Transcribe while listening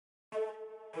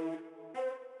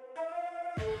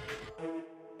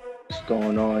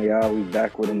going on, y'all? We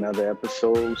back with another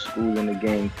episode, School in the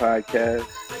Game podcast.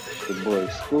 It's your boy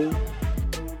School.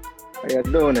 How y'all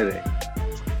doing today?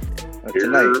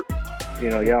 Tonight,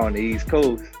 y'all on the East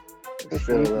Coast. It's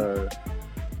still,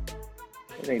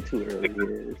 it ain't too early. It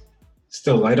is.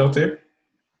 Still light out there?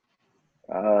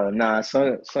 Nah,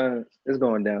 sun, it's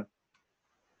going down.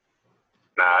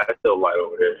 Nah, it's still light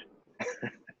over there.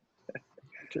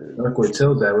 Work with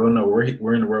Tills at. We don't know where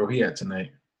in the world he at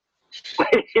tonight.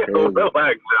 Relax,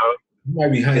 yo. He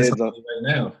might be hiding something right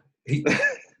now.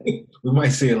 We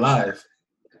might see it live.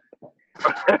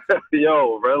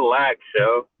 Yo, relax,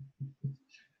 yo.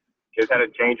 Just had to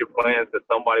change your plans because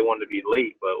somebody wanted to be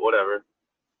late, but whatever.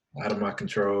 Out of my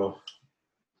control.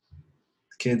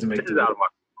 Kids make this is out of my.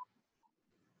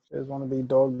 Kids want to be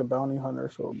Dog the Bounty Hunter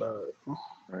so bad.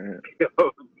 Right.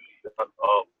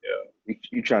 Oh yeah.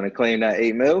 You trying to claim that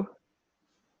 $8 million?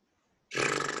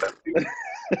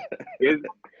 Kids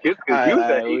use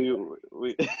that.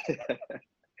 We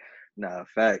Nah,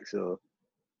 facts. So,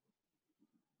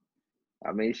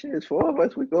 I mean, shit, it's 4 of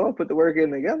us. We go and put the work in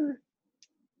together.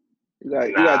 You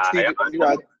got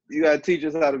to teach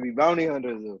us how to be bounty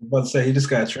hunters. I'm about to say he just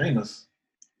got to train us.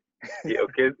 Yo,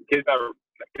 kids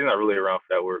not really around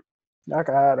for that work. I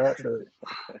can add that shit.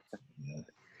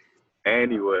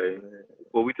 Anyway,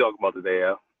 what we talking about today,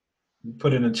 Al? You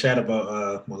put in a chat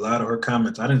about Mulatto, her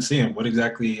comments. I didn't see him. What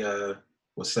exactly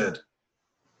was said?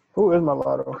 Who is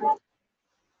Mulatto?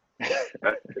 That's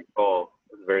a thick call.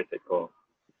 That's a very thick call.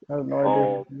 I have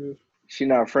no idea. She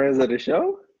not friends of the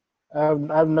show? I've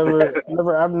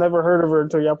never heard of her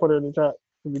until y'all put her in the chat.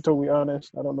 To be totally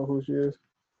honest, I don't know who she is.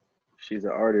 She's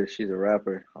an artist. She's a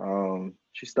rapper.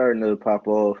 She's starting to pop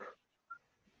off.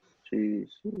 She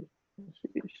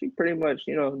pretty much,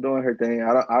 doing her thing.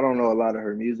 I don't know a lot of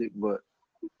her music, but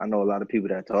I know a lot of people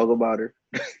that talk about her.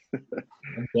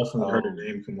 I've definitely heard her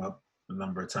name come up a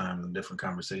number of times in different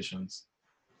conversations.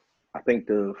 I think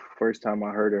the first time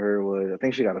I heard of her was, I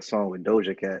think she got a song with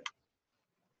Doja Cat.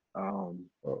 I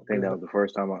think that was the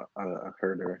first time I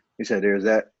heard her. You said there's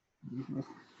that?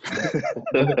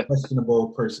 Another questionable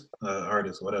person,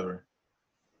 artist, whatever.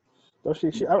 So I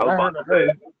heard of her.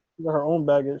 She got her own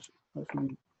baggage.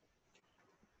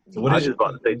 So what I was just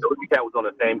about to say, Doja Cat was on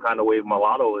the same kind of wave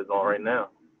Mulatto is on right now.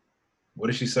 What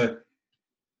did she say?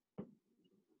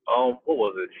 What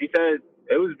was it? She said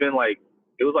it was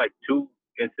like 2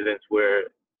 incidents where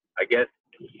I guess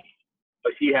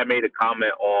she had made a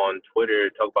comment on Twitter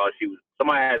talk about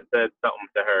somebody had said something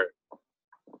to her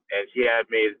and she had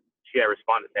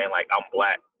responded saying like I'm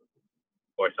black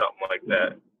or something like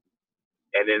that.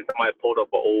 And then somebody pulled up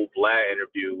an old Vlad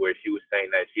interview where she was saying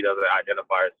that she doesn't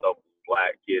identify herself as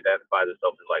black. She identifies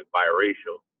herself as like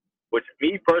biracial, which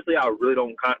me personally, I really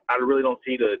don't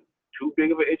see the too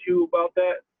big of an issue about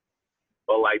that.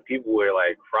 But like people were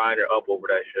like frying her up over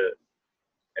that shit.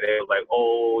 And they was like,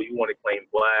 oh, you want to claim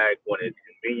black when it's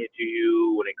convenient to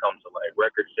you, when it comes to like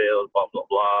record sales, blah, blah,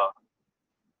 blah.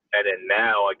 And then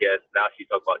now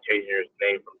she's talking about changing her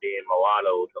name from being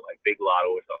Mulatto to like Big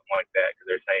Lotto or something like that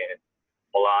because they're saying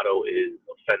Mulatto is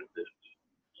offensive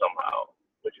somehow,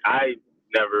 which I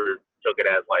never took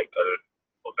it as like an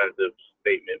offensive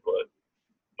statement, but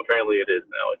apparently it is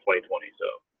now in 2020. So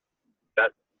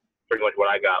that's pretty much what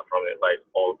I got from it, like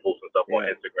all the posts and stuff on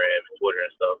Instagram and Twitter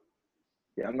and stuff.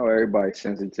 Yeah, I know everybody's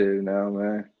sensitive now,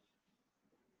 man.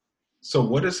 So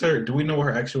what is her, do we know what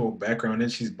her actual background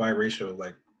is? She's biracial.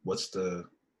 Like, what's the...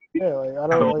 Yeah, like, I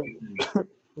don't know.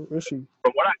 Who is she?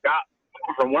 From what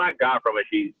I got from it,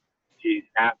 she's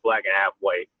half black and half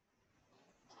white.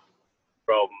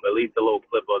 From at least a little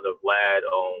clip of the Vlad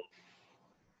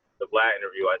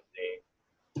interview I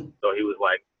seen. So he was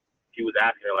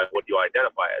asking her like, what do you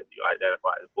identify as? Do you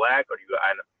identify as black or do you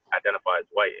identify as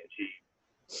white? And she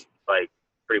like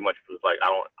pretty much was like, I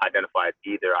don't identify as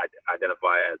either. I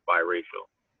identify as biracial.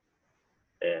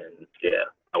 And yeah,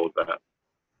 that was that.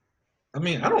 I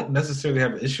mean, I don't necessarily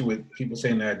have an issue with people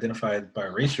saying they identify as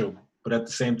biracial, but at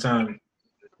the same time,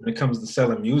 when it comes to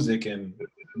selling music and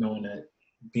knowing that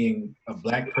being a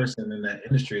black person in that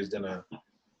industry is gonna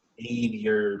aid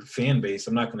your fan base,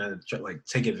 I'm not gonna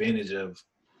take advantage of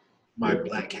my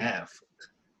black half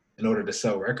in order to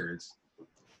sell records.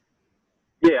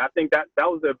 Yeah, I think that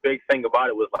was the big thing about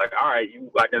it was like, all right, you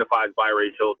identify as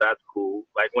biracial, that's cool.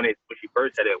 Like when she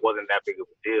first said it wasn't that big of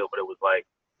a deal, but it was like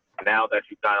now that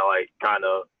you kind of like trying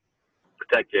to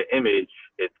protect your image,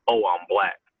 it's I'm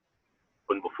black.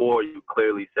 When before you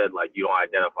clearly said like you don't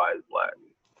identify as black.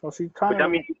 So she kind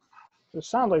of. It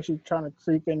sounds like she's trying to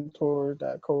creep in towards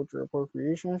that culture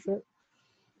appropriation shit.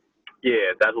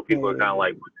 Yeah, that's what people are kind of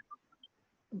like.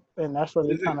 And that's what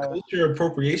they kind of. Culture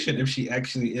appropriation if she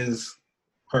actually is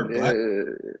part black? Yeah.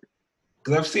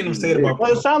 Because I've seen him say it about.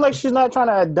 Well, it sounds like she's not trying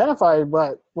to identify as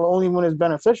black, but only when it's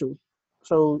beneficial.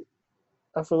 So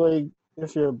I feel like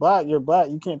if you're black, you're black.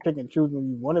 You can't pick and choose when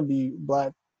you want to be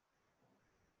black.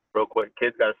 Real quick,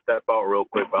 kids gotta step out real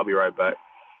quick. I'll be right back.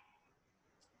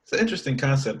 It's an interesting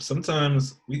concept.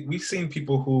 Sometimes we've seen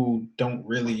people who don't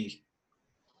really,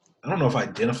 I don't know if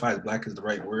identify as black is the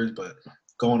right word, but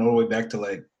going all the way back to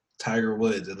like Tiger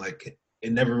Woods, and like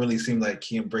it never really seemed like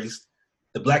he embraced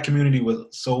the black community, was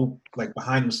so like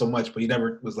behind him so much, but he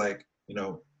never was like, you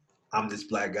know, I'm this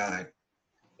black guy.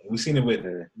 And we've seen it with,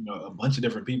 you know, a bunch of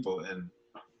different people, and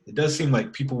it does seem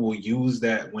like people will use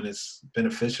that when it's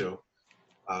beneficial.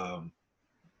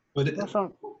 But it, I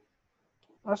don't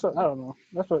know.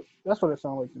 That's what it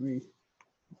sounds like to me.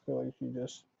 I feel like you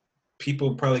just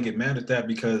people probably get mad at that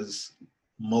because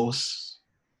most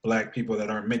black people that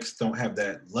aren't mixed don't have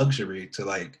that luxury to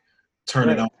like turn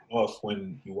it on and off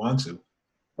when you want to.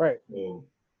 Right.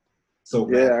 So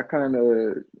yeah, I don't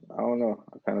know.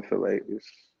 I kind of feel like it's.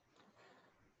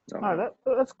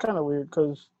 That's kind of weird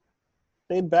because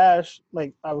they bash,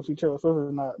 like, obviously Taylor Swift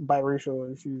is not biracial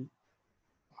and she's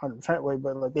 100% white,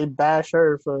 but like they bash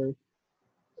her for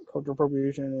cultural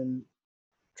appropriation and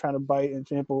trying to bite and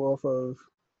sample off of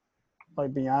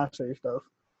like Beyonce stuff.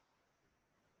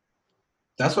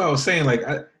 That's what I was saying. Like,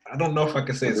 I don't know if I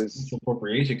could say it's cultural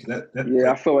appropriation because that yeah,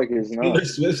 like, I feel like it's not. Taylor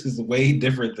Swift is way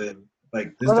different than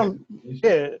like this.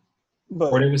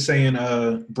 But or they were saying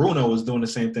Bruno was doing the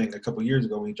same thing a couple years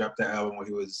ago when he dropped that album where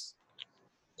he was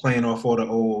playing off all the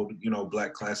old, you know,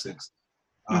 black classics.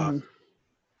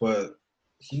 But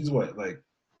he's what, like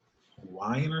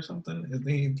Hawaiian or something?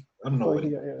 I don't know what.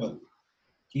 But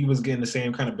he was getting the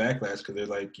same kind of backlash because they're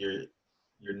like, you're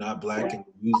not black and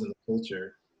you're using the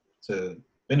culture to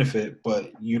benefit,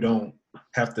 but you don't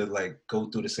have to like go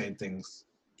through the same things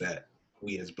that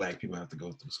we as black people have to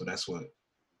go through. So that's why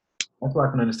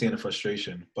I can understand the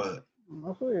frustration, but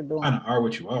kind of are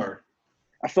what you are.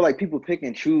 I feel like people pick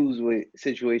and choose with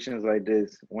situations like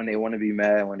this when they want to be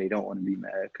mad, when they don't want to be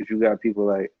mad. Because you got people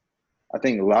like, I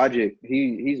think Logic,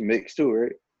 he's mixed too,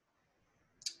 right?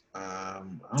 I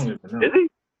don't even know. Is he?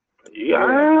 Yeah,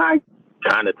 I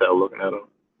kind of tell looking at him.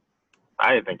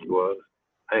 I didn't think he was.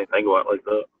 I didn't think about it like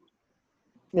that.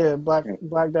 Yeah, black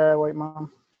dad, white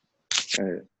mom.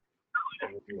 Yeah.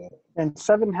 And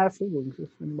 7 half siblings, if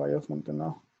anybody else wants to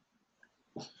know.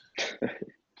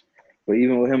 But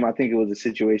even with him, I think it was a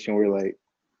situation where like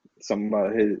something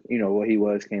about his, you know, what he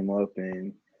was came up,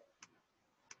 and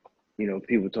you know,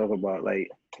 people talk about like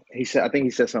I think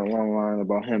he said something along the line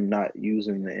about him not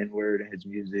using the N-word in his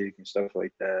music and stuff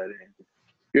like that. And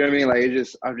you know what I mean? Like I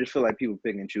just feel like people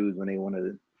pick and choose when they want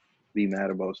to be mad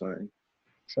about something.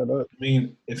 Shut up. I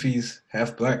mean, if he's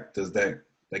half black, does that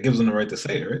gives him the right to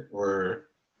say it, right? Or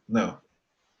no?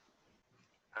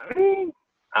 I mean,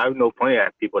 I have no plan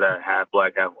at people that are half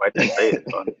black, half white that say it.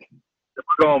 So if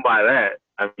we're going by that,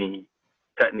 I mean,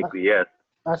 technically yes.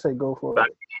 I say go for it.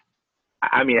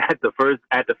 I mean, at the first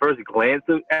glance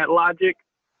at Logic,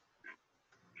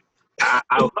 I'd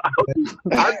be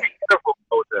careful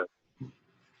about that.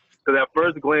 Because at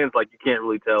first glance, like you can't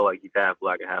really tell like he's half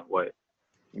black and half white.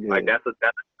 Yeah. Like that's an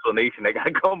explanation that got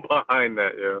to come behind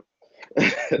that, yeah.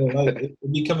 So, like,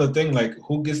 it becomes a thing. Like,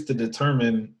 who gets to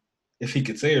determine if he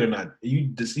could say it or not?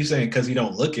 You saying because he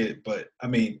don't look it, but I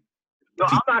mean, no,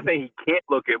 I'm not saying he can't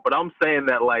look it, but I'm saying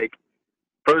that like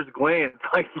first glance,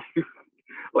 like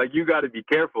you got to be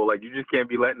careful. Like you just can't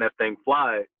be letting that thing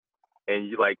fly, and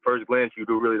you like first glance you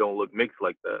really don't look mixed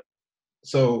like that.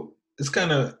 So we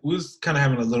was kind of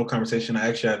having a little conversation I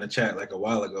actually had in the chat like a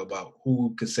while ago about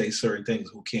who could say certain things,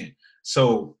 who can't.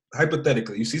 So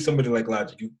hypothetically, you see somebody like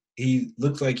Logic, he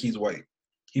looks like he's white.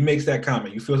 He makes that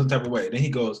comment. You feel some type of way. Then he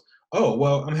goes, oh,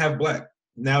 well, I'm half black.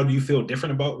 Now do you feel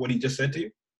different about what he just said to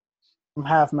you? I'm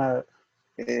half mad.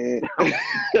 Because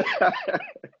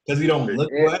he don't look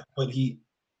black, but he...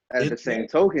 At the same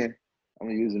token, I'm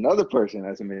going to use another person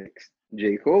as a mix.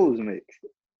 J. Cole's mixed.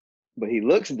 But he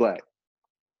looks black.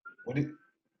 His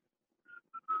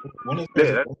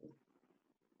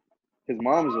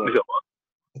mom's white.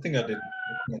 I think I did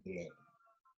that.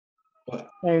 But,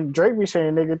 and Drake be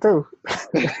saying nigga too.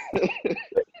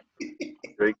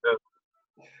 Drake does.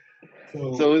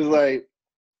 So it's like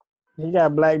he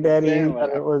got black daddy. He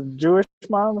got a Jewish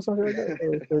mom or something like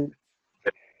that.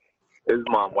 His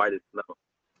mom white as snow.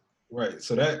 Right.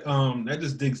 So that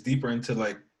just digs deeper into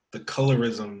like the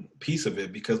colorism piece of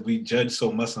it because we judge so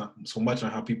much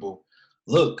on how people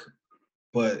look,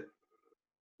 but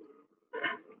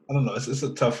I don't know. It's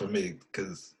a tough for me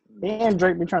because and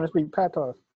Drake be trying to speak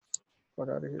Patois. Fuck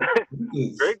out of here.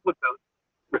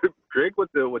 Drake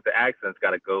with the accents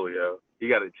gotta go, yo. He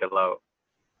gotta chill out.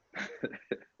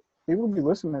 People be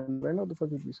listening. They know what the fuck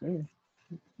he be saying.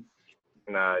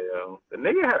 Nah, yo. The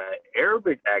nigga had an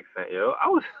Arabic accent, yo. I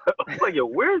was like, yo,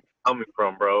 where's it coming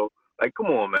from, bro? Like, come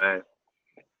on, man.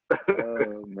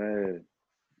 Oh man.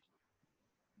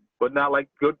 But now, like,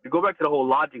 go back to the whole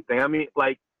Logic thing. I mean,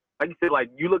 like you said, like,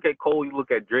 you look at Cole, you look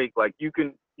at Drake, like, you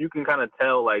can kind of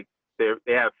tell, like,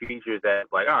 they have features that,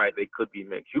 like, all right, they could be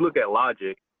mixed. You look at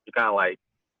Logic, you kind of like,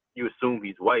 you assume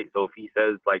he's white. So if he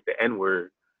says, like, the N-word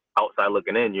outside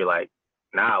looking in, you're like,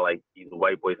 nah, like, he's a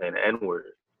white boy saying the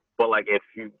N-word. But, like, if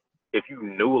you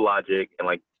knew Logic and,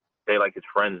 like, say, like, his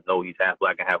friends know he's half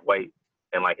black and half white,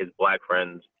 and, like, his black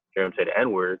friends hear him say the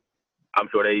N-word, I'm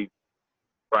sure they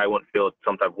probably wouldn't feel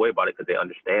some type of way about it because they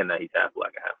understand that he's half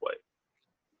black and half white.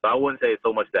 So I wouldn't say it's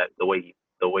so much that the way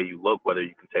you look, whether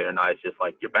you can say it or not, it's just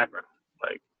like your background.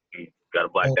 Like you got a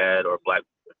black dad or a black.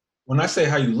 When I say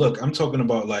how you look, I'm talking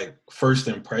about like first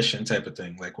impression type of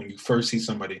thing. Like when you first see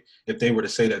somebody, if they were to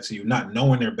say that to you, not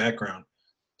knowing their background,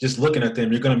 just looking at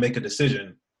them, you're going to make a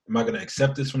decision. Am I going to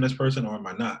accept this from this person or am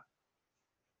I not?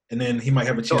 And then he might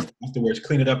have a chance afterwards,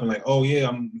 clean it up and like, oh yeah,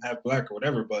 I'm half black or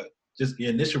whatever. But just the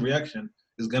initial reaction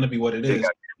is going to be what it is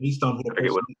based on who the person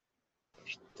is.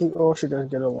 I think all should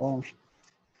just get along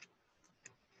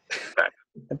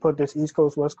and put this East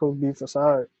Coast, West Coast beef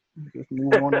aside. Just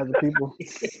move on to other people.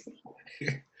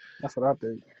 That's what I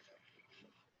think.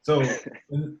 So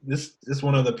this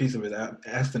one other piece of it I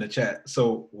asked in the chat.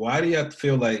 So why do you have to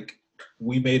feel like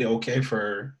we made it okay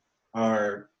for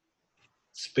our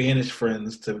Spanish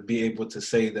friends to be able to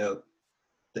say the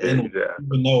N-word,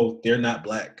 even though they're not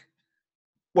black?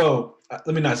 Well,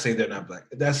 let me not say they're not black.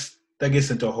 That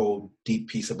gets into a whole deep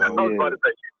piece about. I was about to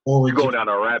say, you go down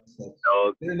a rabbit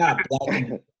hole. They're not black.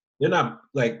 They're not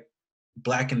like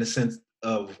black in the sense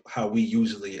of how we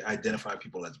usually identify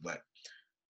people as black.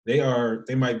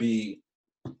 They might be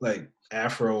like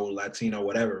Afro, Latino,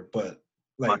 whatever, but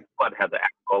like but have the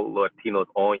Afro Latinos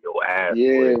on your ass.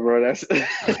 Yeah, bro,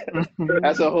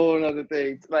 that's a whole other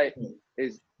thing. Like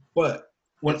it's. But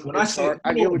when I say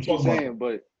I get what you're saying,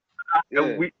 but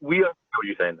yeah. we know what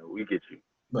you're saying though. We get you.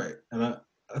 Right, and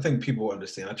I think people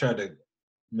understand. I try to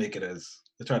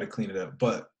clean it up,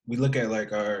 but we look at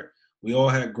like we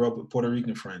all grew up with Puerto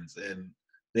Rican friends, and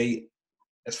they,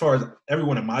 as far as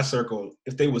everyone in my circle,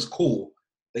 if they was cool,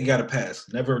 they got a pass.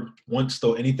 Never once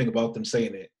thought anything about them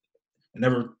saying it, and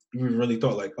never even really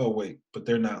thought like, oh wait, but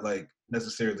they're not like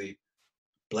necessarily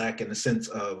black in the sense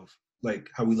of like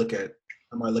how we look at,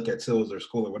 I might look at Sills or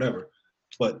school or whatever,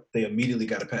 but they immediately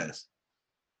got a pass.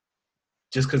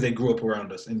 Just because they grew up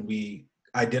around us and we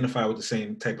identify with the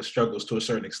same type of struggles to a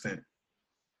certain extent.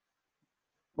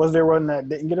 Was there one that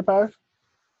didn't get a pass?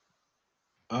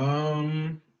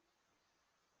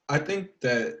 I think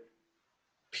that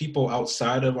people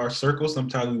outside of our circle,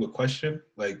 sometimes we would question.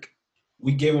 Like,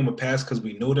 we gave them a pass because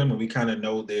we knew them and we kind of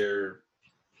know they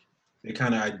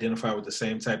kind of identify with the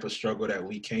same type of struggle that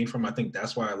we came from. I think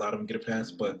that's why a lot of them get a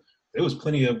pass. But there was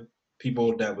plenty of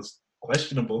people that was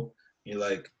questionable. You're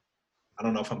like, I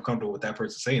don't know if I'm comfortable with that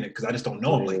person saying it because I just don't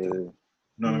know him like that. You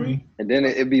know what I mean? And then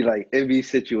it'd be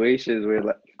situations where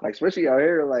like especially out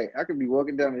here, like I could be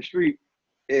walking down the street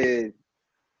and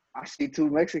I see two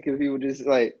Mexican people just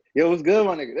like, yo, what's good,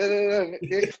 my nigga?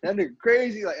 That nigga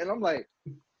crazy. Like, and I'm like,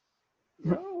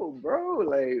 no, bro,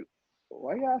 like,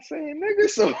 why y'all saying nigga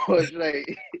so much?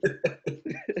 Like,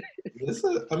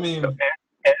 I mean,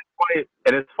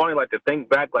 and it's funny, like to think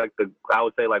back, like I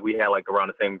would say, like we had like around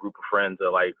the same group of friends,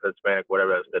 or like Hispanic,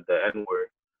 whatever, that said the N-word.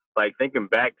 Like thinking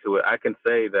back to it, I can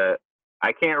say that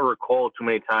I can't recall too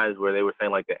many times where they were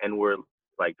saying like the N-word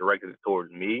like directed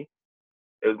towards me.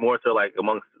 It was more so like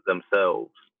amongst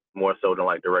themselves, more so than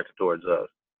like directed towards us.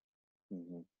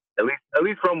 Mm-hmm. At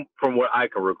least from what I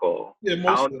can recall. Yeah,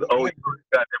 I don't always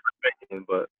got different opinion,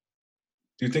 but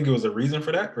do you think it was a reason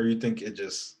for that, or you think it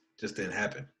just didn't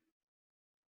happen?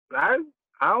 I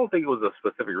don't think it was a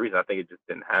specific reason. I think it just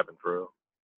didn't happen for real.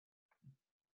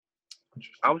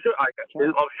 I'm sure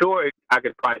I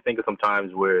could probably think of some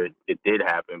times where it did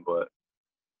happen, but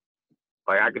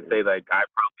like I could say like I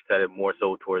probably said it more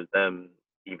so towards them,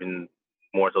 even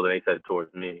more so than they said it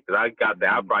towards me. Because I got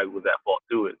that, I probably was at fault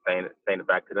too, saying it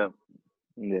back to them.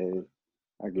 Yeah,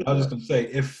 I was just gonna say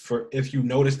if you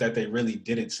noticed that they really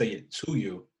didn't say it to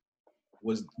you,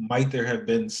 might there have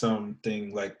been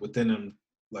something like within them,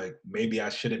 like maybe I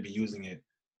shouldn't be using it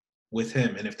with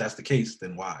him, and if that's the case,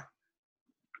 then why?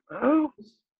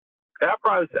 I'll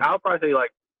probably say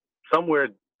like somewhere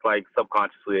like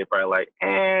subconsciously they probably like,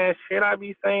 should I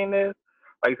be saying this?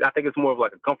 Like I think it's more of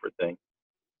like a comfort thing.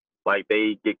 Like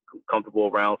they get comfortable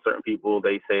around certain people.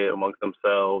 They say it amongst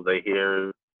themselves. They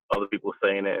hear other people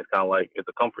saying it. It's kind of like it's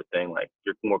a comfort thing. Like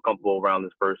you're more comfortable around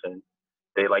this person.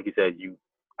 They, like you said, you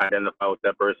identify with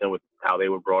that person with how they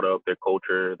were brought up, their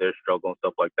culture, their struggle, and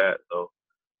stuff like that. So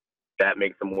that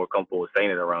makes them more comfortable with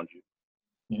saying it around you.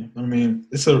 Yeah, I mean,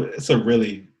 it's a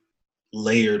really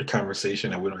layered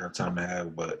conversation that we don't have time to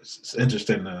have, but it's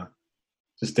interesting to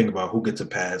just think about who gets a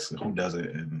pass and who doesn't,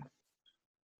 and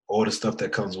all the stuff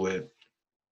that comes with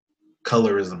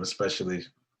colorism, especially,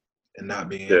 and not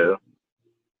being able,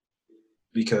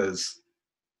 because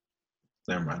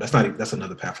never mind. That's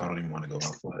another path I don't even want to go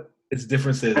on. But it's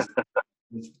differences.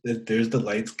 There's the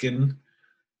light skin,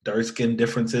 dark skin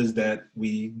differences that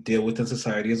we deal with in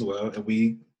society as well, and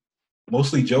we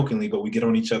mostly jokingly, but we get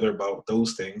on each other about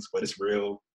those things. But it's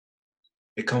real.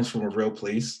 It comes from a real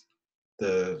place.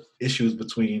 The issues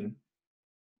between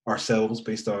ourselves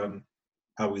based on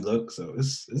how we look. So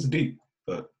it's deep,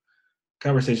 but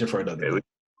conversation for another day.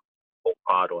 Whole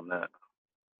pod on that.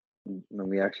 Let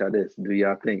me ask y'all this: do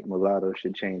y'all think Mulatto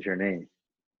should change her name?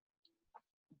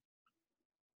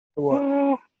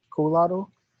 What? Coolado?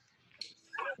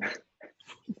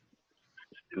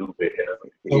 Stupid.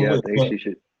 Yeah, I think she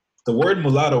should. The word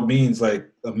mulatto means like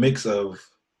a mix of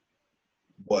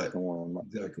what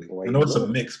exactly? I know it's a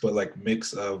mix, but like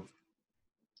mix of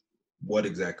what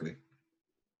exactly?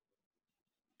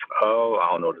 Oh,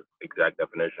 I don't know the exact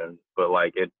definition, but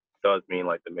like it does mean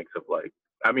like the mix of like,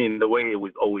 I mean, the way it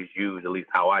was always used, at least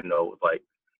how I know, was like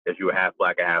if you were half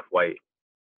black and half white,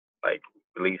 like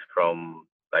at least from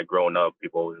like growing up,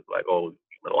 people always like, oh,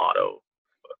 mulatto.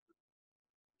 But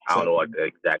I don't know like the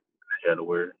exact definition of the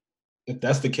word. If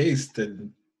that's the case,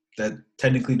 then that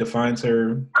technically defines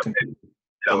her.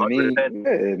 It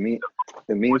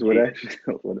means what actually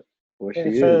what she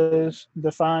is. It says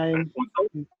define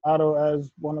mulatto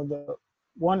as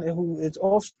one who is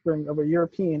offspring of a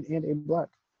European and a black.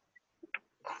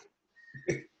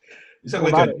 You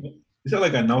sound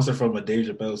like an announcer from a Dave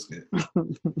Chappelle skit.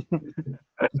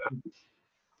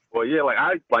 Well, yeah,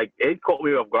 it caught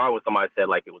me off guard when somebody said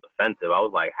like it was offensive. I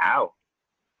was like, how?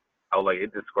 I was like,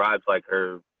 it describes like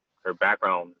her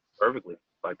background perfectly.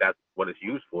 Like that's what it's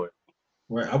used for.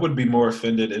 Right. I would be more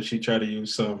offended if she tried to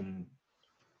use some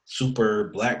super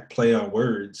black play on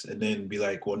words and then be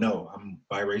like, well, no, I'm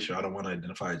biracial. I don't want to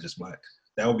identify as just black.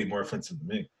 That would be more offensive to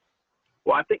me.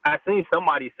 Well, I think I seen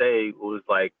somebody say it was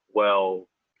like, well,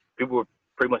 people were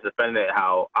pretty much defending it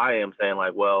how I am, saying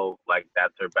like, well, like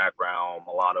that's her background,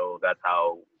 mulatto. That's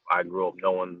how I grew up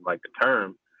knowing like the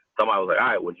term. Somebody was like, all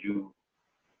right, would you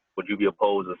be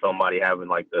opposed to somebody having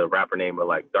like the rapper name of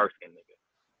like dark skinned nigga?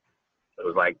 It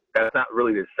was like that's not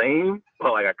really the same,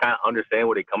 but like I kind of understand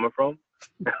where they're coming from.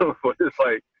 But it's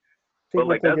like, but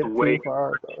like that's way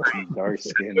dark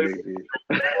skinned nigga.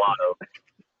 Mulatto.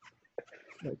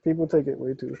 Like, people take it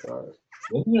way too far.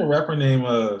 Wasn't there a rapper named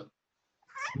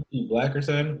Black or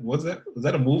something? Was that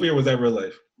a movie or was that real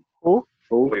life? Who?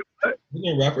 Wait, what? Wasn't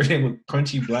there a rapper named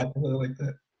Crunchy Black or something like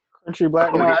that? Crunchy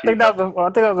Black? No, I think that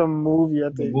was a movie.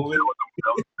 I think. Movie?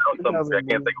 I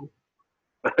can't think of.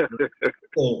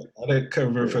 Oh, I can't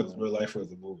remember if it was real life or it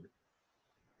was a movie.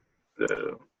 I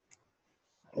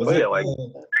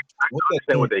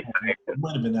understand what they say. It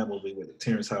might have been that movie with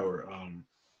Terrence Howard.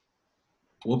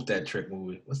 Whoop That Trick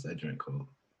movie. What's that drink called?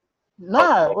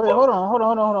 Nah, wait, hold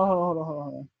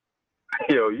on.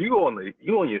 Yo, you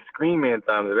on your Scream Man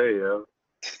time today, yo.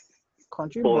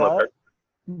 Country Black,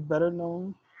 better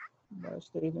known by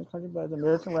stage and country by the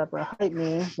American rapper Hype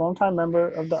Man, longtime member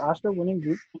of the Oscar-winning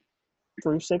group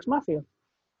 3 6 Mafia.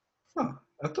 Huh.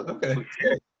 Okay.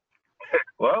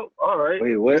 Well, all right.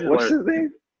 Wait, what's his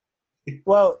name?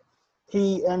 Well,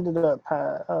 he ended up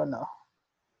no,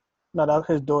 that was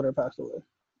his daughter passed away.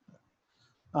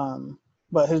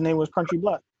 But his name was Crunchy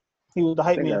Black. He was the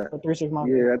hype man for 3 6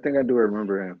 Mafia. Yeah, I think I do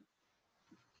remember him.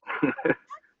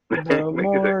 The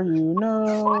more you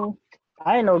know.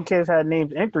 I didn't know kids had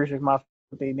names in 3 6 Mafia,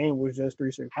 but their name was just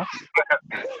 3 6 Mafia.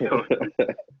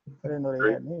 I didn't know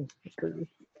they had names. That's crazy.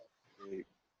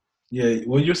 Yeah,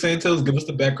 what you're saying, Tills, give us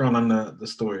the background on the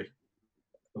story.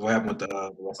 What happened with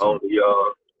the restaurant?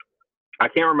 I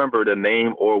can't remember the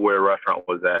name or where the restaurant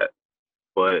was at,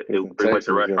 but it was pretty much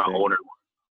the restaurant owner.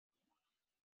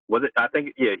 Was it? I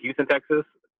think, yeah, Houston, Texas,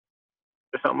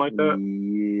 or something like that.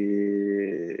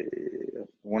 Yeah,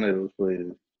 one of those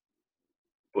places.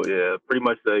 Well, yeah, pretty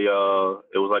much it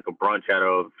was like a brunch at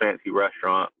a fancy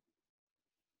restaurant.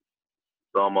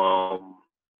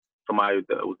 Somebody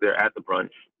that was there at the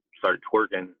brunch started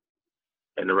twerking,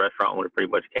 and the restaurant owner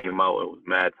pretty much came out and was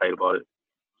mad tight about it,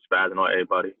 spazzing on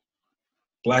everybody.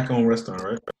 Black-owned restaurant,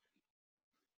 right?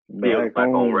 Yeah,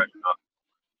 black-owned restaurant.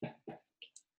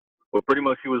 But pretty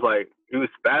much he was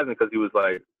spazzing because he was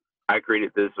like, I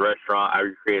created this restaurant, I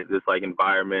recreated this like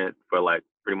environment for like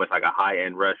pretty much like a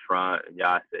high-end restaurant, and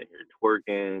y'all sitting here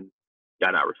twerking,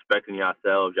 y'all not respecting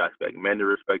yourselves, y'all expect men to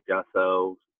respect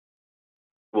yourselves.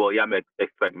 Well, y'all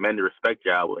expect men to respect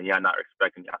y'all, and y'all not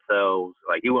respecting yourselves.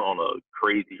 Like, he went on a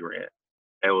crazy rant,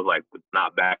 and it was like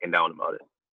not backing down about it.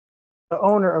 The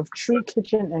owner of True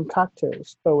Kitchen and Cocktails,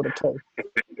 spelled with a K.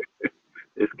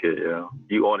 This kid,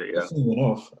 you on it, yeah. This thing went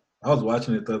off. I was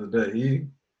watching it the other day.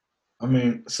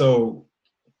 So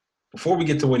before we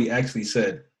get to what he actually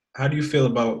said, how do you feel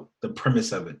about the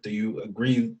premise of it? Do you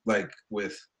agree, like,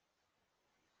 with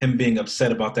him being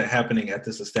upset about that happening at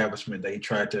this establishment that he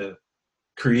tried to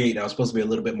create that was supposed to be a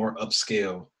little bit more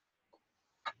upscale?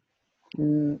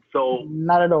 So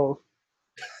not at all.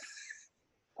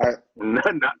 Not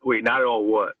at all.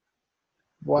 What?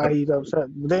 Why he's upset?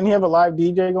 Didn't he have a live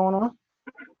DJ going on?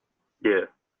 Yeah.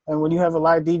 And when you have a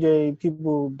live DJ,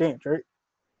 people dance, right?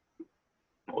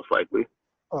 Most likely.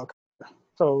 Okay.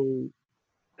 So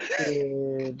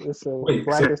it's a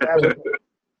black establishment.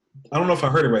 I don't know if I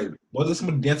heard it right. Was it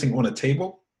somebody dancing on a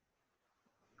table?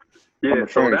 Yeah,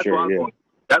 so that's what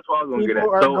I was going to get at.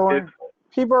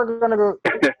 People are going to go.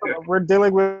 We're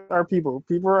dealing with our people.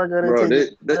 People are going to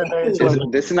take it.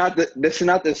 This is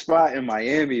not the spot in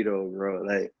Miami though, bro.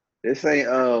 Like, this ain't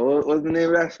what's the name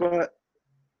of that spot?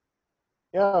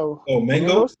 Yo.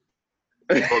 Mangoes?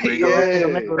 Yeah.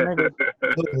 Mangoes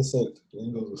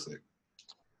was sick.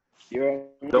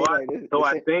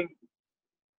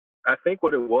 I think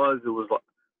what it was like,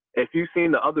 if you've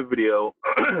seen the other video,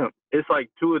 it's like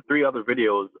 2 or 3 other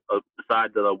videos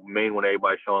besides the main one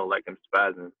everybody's showing, like him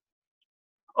spazzing,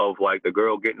 of like the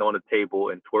girl getting on the table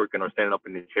and twerking or standing up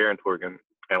in the chair and twerking.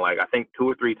 And like, I think 2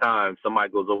 or 3 times somebody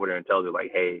goes over there and tells her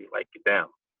like, hey, like, get down.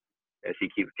 And she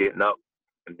keeps getting up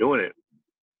and doing it.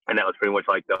 And that was pretty much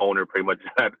like the owner pretty much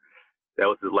said that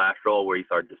was his last straw where he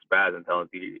started just spazzing, telling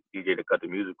DJ to cut the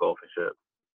music off and shit.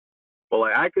 But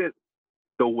like, his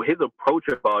approach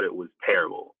about it was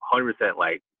terrible. 100%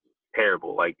 like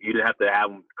terrible. Like, you didn't have to have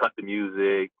him cut the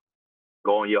music,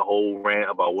 go on your whole rant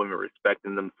about women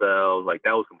respecting themselves. Like,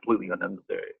 that was completely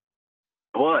unnecessary.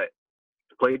 But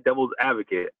to play devil's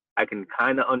advocate, I can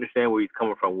kind of understand where he's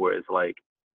coming from, where it's like,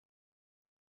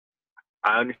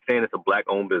 I understand it's a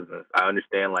black-owned business. I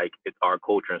understand, like, it's our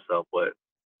culture and stuff, but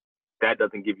that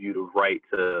doesn't give you the right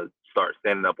to start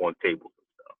standing up on tables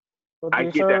and stuff. I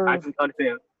get that. I can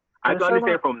understand. I can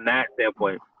understand from that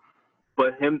standpoint.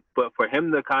 But for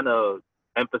him to kind of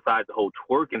emphasize the whole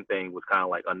twerking thing was kind of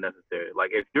like unnecessary. Like,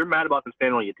 if you're mad about them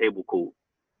standing on your table, cool.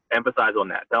 Emphasize on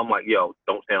that. Tell them like, yo,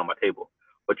 don't stand on my table.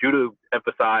 But you to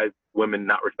emphasize women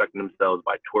not respecting themselves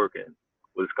by twerking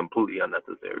was completely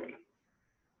unnecessary.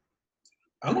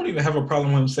 I don't even have a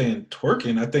problem with him saying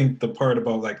twerking. I think the part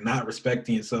about like not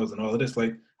respecting yourselves and all of this,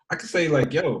 like, I could say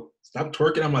like, yo, stop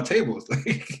twerking on my tables.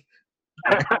 Like,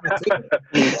 that's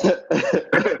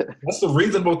the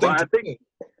reasonable thing to think.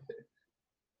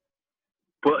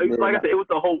 But like I said, it was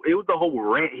the whole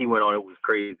rant he went on. It was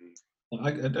crazy. I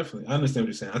understand what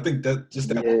you're saying. I think that just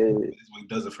that is what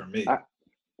does it for me.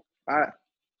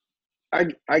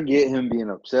 I get him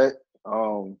being upset.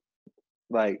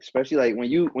 Like, especially like when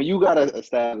you got an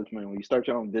establishment, when you start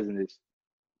your own business,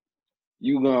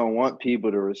 you gonna want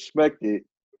people to respect it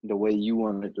the way you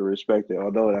want it to respect it.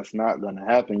 Although that's not gonna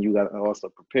happen, you gotta also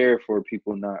prepare for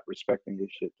people not respecting your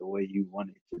shit the way you want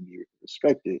it to be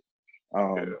respected.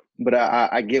 But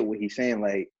I get what he's saying.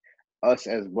 Like, us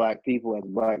as black people, as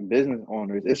black business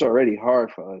owners, it's already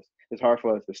hard for us. It's hard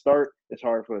for us to start. It's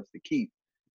hard for us to keep.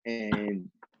 And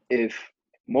if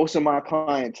most of my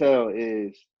clientele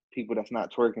is people that's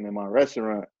not twerking in my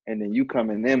restaurant, and then you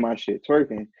coming in my shit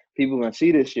twerking, people gonna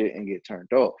see this shit and get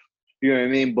turned off. You know what I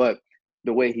mean? But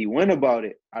the way he went about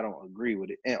it, I don't agree with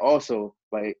it. And also,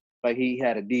 like he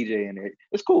had a DJ in there.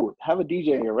 It's cool. Have a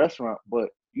DJ in your restaurant,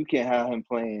 but you can't have him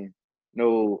playing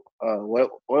what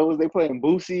was they playing?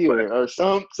 Boosie or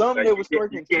something that was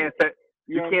twerking.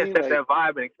 You can't set that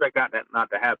vibe and expect that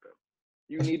not to happen.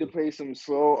 You need to play some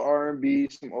slow R&B,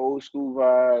 some old school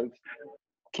vibes.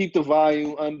 Keep the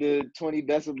volume under 20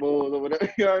 decibels or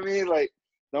whatever. You know what I mean? Like,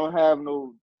 don't have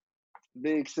no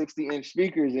big 60-inch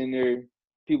speakers in there.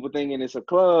 People thinking it's a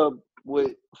club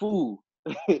with food,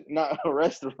 not a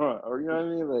restaurant. Or, you know what I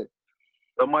mean? Like,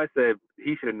 somebody said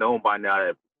he should have known by now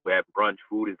that at brunch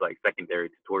food is like secondary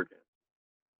to twerking.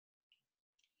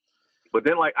 But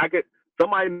then, like,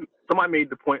 somebody made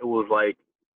the point. It was like,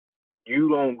 you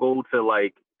don't go to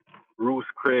like Ruth's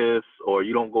Chris, or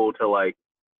you don't go to like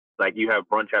you have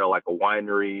brunch at like a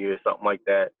winery or something like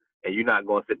that, and you're not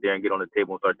going to sit there and get on the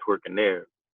table and start twerking there.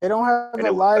 They don't have And a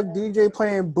it live DJ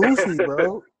playing Boosie,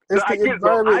 bro. It's I the get it,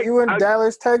 bro. environment. You in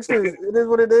Dallas, Texas. It is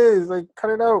what it is. Like,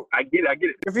 cut it out. I get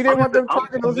it. If you didn't want them I'm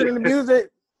talking, listening to music,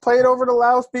 play it over the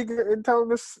loudspeaker and tell them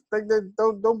this, like,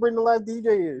 don't bring the live DJ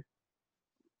in.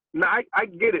 No, I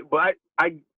get it, but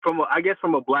I guess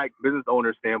from a black business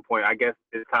owner standpoint, I guess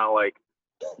it's kind of like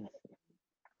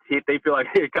they feel like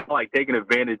they're kind of like taking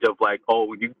advantage of like,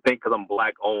 oh, you think because I'm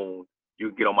black owned, you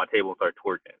can get on my table and start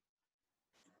twerking.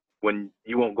 When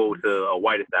you won't go to a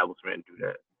white establishment and do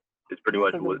that. It's pretty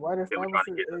much what they were trying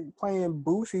to get. Playing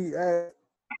Boosie at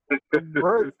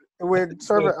work with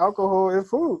serving alcohol and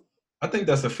food. I think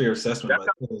that's a fair assessment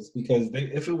because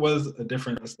if it was a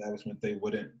different establishment, they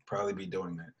wouldn't probably be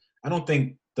doing that. I don't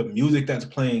think the music that's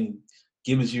playing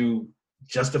gives you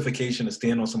justification to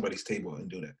stand on somebody's table and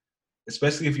do that,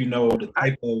 especially if you know the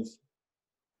type of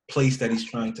place that he's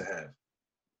trying to have.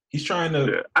 He's trying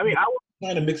to. Yeah.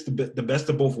 Trying to mix the best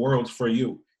of both worlds for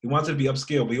you. He wants it to be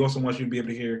upscale, but he also wants you to be able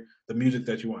to hear the music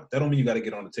that you want. That don't mean you got to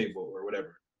get on the table or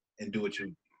whatever and do what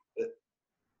you.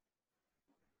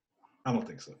 I don't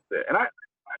think so. Yeah, and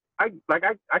I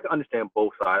can understand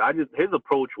both sides. His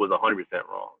approach was 100%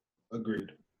 wrong.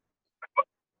 Agreed.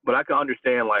 But I can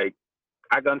understand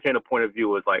the point of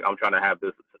view is like I'm trying to have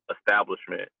this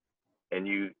establishment, and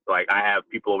you like I have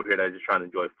people over here that are just trying to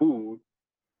enjoy food,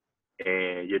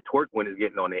 and your twerk win is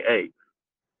getting on their eggs.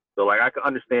 So like I can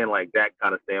understand like that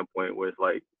kind of standpoint where it's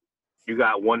like you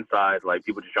got one side like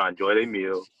people just trying to enjoy their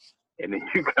meal, and then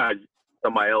you got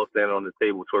somebody else standing on the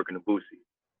table twerking the Boosie.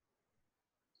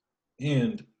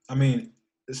 And I mean,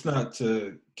 it's not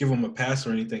to give him a pass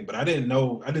or anything, but I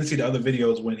didn't see the other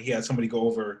videos when he had somebody go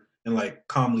over and like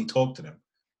calmly talk to them.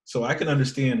 So I can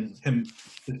understand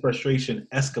his frustration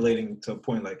escalating to a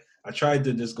point like I tried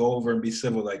to just go over and be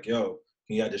civil, like, yo,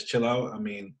 can y'all just chill out? I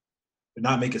mean,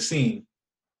 not make a scene.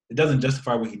 It doesn't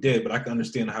justify what he did, but I can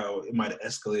understand how it might have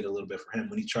escalated a little bit for him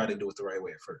when he tried to do it the right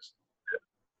way at first.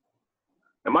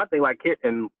 And my thing, like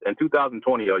in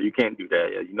 2020, you can't do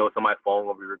that. You know, somebody's phone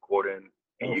will be recording,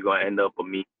 and you're gonna end up a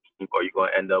meeting, or you're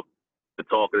gonna end up the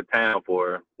talk of the town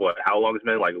for what? How long it's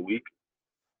been? Like a week.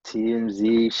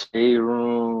 TMZ, Shade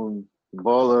Room,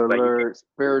 Baller Alert,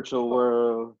 Spiritual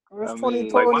World. It's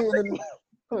 2020.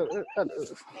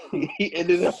 He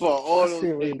ended up on all those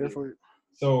things.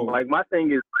 So, like, my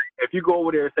thing is, if you go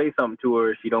over there and say something to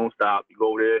her, she don't stop. You go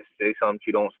over there, say something,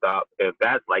 she don't stop. If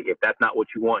that's not what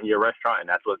you want in your restaurant, and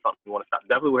that's something you want to stop,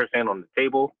 definitely with her standing on the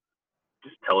table,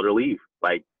 just tell her to leave.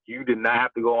 Like, you did not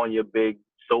have to go on your big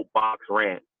soapbox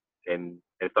rant and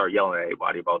start yelling at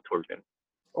everybody about twerking.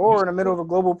 Or in the middle of a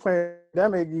global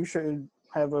pandemic, you shouldn't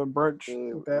have a brunch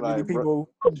with that many people.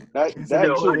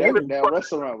 That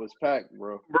restaurant was packed,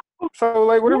 bro. So,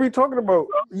 like, what are we talking about?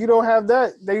 You don't have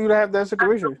that, then you don't have that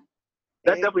situation.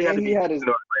 That definitely had to be. He had his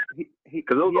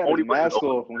mask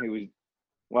off when he was.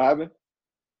 What happened?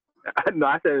 No,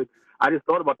 I said I just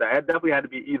thought about that. It definitely had to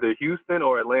be either Houston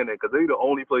or Atlanta because they're the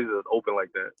only places that's open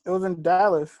like that. It was in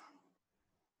Dallas.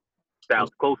 That was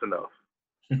close enough.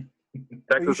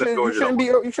 Texas and Georgia.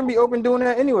 You shouldn't be open doing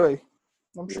that anyway.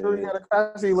 I'm sure you got a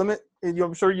capacity limit, and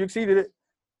I'm sure you exceeded it.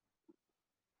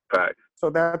 Facts. So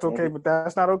that's okay, but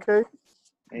that's not okay.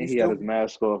 And he had his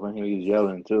mask off and he was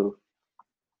yelling too.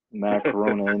 Mad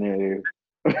Corona in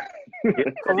there.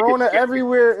 Corona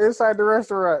everywhere inside the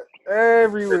restaurant.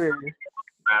 Everywhere.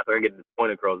 I get this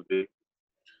point across, B.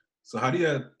 So how do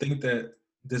you think that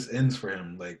this ends for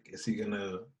him? Like, is he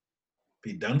gonna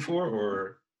be done for,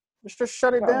 or just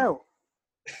shut it down?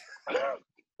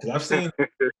 Because I've seen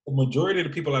the majority of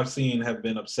the people I've seen have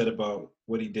been upset about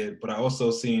what he did, but I also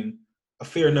seen a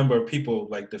fair number of people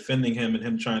like defending him and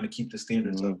him trying to keep the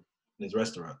standards up in his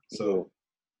restaurant. So,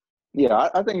 yeah,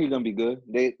 I think he's gonna be good.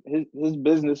 His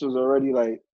business was already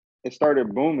like it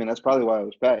started booming. That's probably why it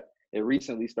was packed. It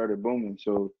recently started booming,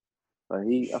 so like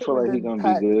I feel like he's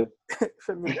gonna be good.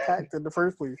 Shouldn't be packed in the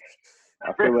first place.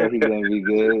 I feel like he's gonna be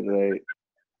good. Like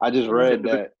I just read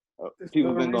that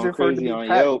people been going crazy on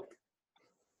Yelp.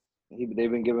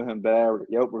 They've been giving him bad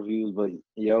Yelp reviews, but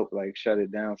Yelp like shut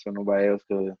it down so nobody else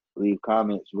could leave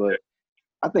comments. But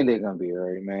I think they're gonna be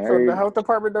alright, man. So the health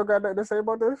department don't got nothing to say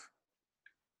about this?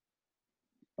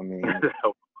 I mean,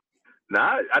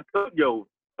 nah, I thought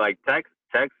like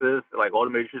Texas, like all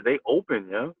the major cities, they open,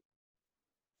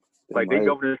 Like they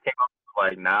governors came up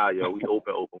like, nah, we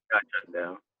open, we got shut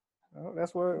down. Well,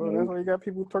 that's why you got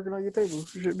people twerking on your table.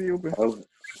 You should be open.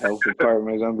 Health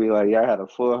department is gonna be like, y'all had a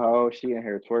full house. She in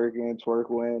here twerk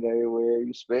wind everywhere.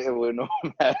 You spitting with no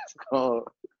mask on.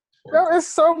 There's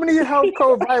so many health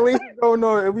code violations going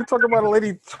on. And we talk about a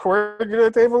lady twerking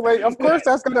at the table. Like, of course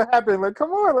that's gonna happen. Like,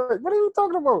 come on, like, what are you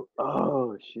talking about?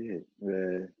 Oh shit,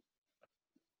 man.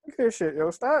 this shit,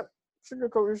 yo. Stop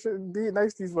sugarcoating shit and be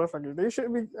nice to these motherfuckers. They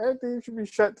shouldn't be. Everything should be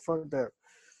shut the fuck down.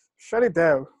 Shut it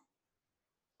down.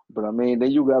 But I mean,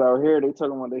 then you got out here, they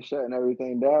talking about they shutting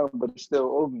everything down, but it's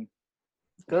still open.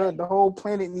 Good. The whole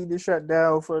planet need to shut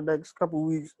down for the next couple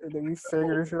weeks, and then we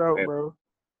figure this shit out, bro.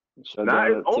 Shut Nah,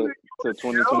 down it's only to it's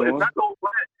 2021. not no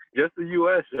plan. Just the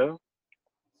U.S., yo.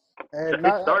 And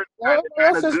It started that's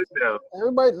kind of just good now.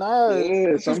 everybody. Nah, Yeah,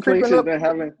 it's some just creeping places up. been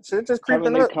having Shit just having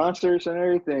creeping their up. concerts and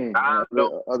everything. Nah,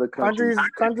 no. Other countries.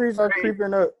 Countries are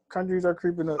creeping up. Countries are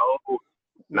creeping up. No,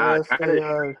 nah, Yes, China, they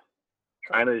are.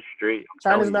 China is straight.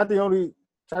 China's not the only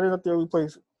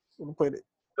place on the planet.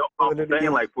 No, I'm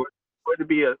saying like for it to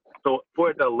be for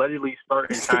it to allegedly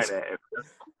start in China and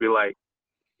be like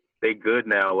they good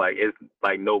now, like it's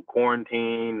like no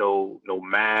quarantine, no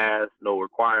mask, no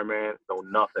requirements, no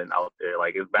nothing out there.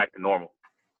 Like it's back to normal.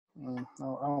 No,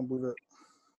 I don't believe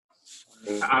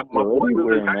it. My They're boy already was in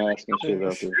wearing China. masks and shit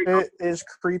out there. It is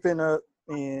creeping up,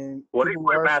 and Well, they people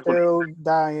wear are masks when still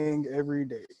dying every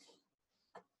day.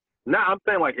 Nah, I'm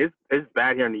saying like it's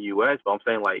bad here in the U.S., but I'm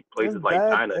saying like places It's like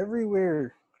bad China.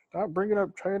 everywhere. Stop bringing up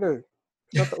China.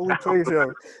 It's not the only place,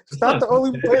 yo. It's not the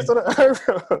only place on the earth,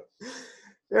 yo.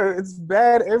 Yeah, it's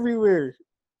bad everywhere.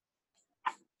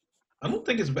 I don't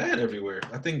think it's bad everywhere.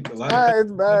 I think a lot Nah, of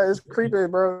it's bad. It's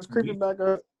creeping, bro. It's creeping back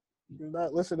up. You're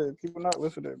not listening. People not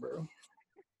listening, bro.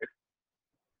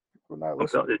 People not I'm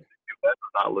telling you, listening. the U.S.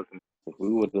 is not listening. If we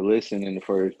would have listened in the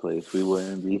first place, we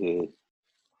wouldn't be here.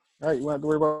 Right, you want to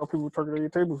worry about people twerking on your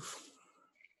tables.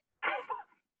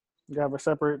 You have a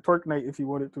separate twerk night if you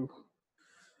wanted to.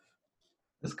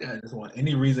 this guy doesn't want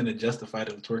any reason to justify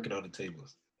them twerking on the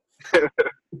tables. Come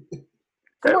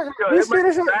on, Yo, you see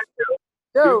this shit?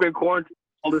 Yo, We've been quarantined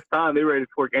all this time. They ready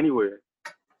to twerk anywhere.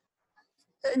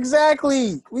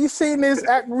 exactly. We've seen this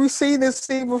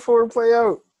scene before play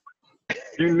out.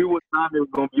 You knew what time it was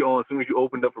gonna be on as soon as you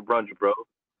opened up for brunch, bro.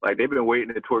 Like they've been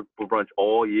waiting to twerk for brunch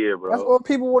all year, bro. That's all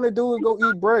people want to do is go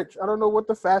eat brunch. I don't know what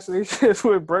the fascination is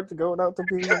with brunch, going out to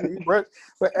people to eat brunch,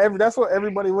 but that's what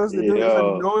everybody wants to do. It's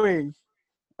annoying.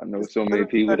 I know so many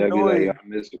people that be like,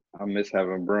 I miss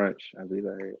having brunch. I'd be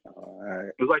like, all right.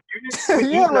 It was like you didn't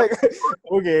Yeah, like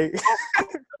okay.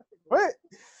 What?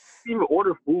 even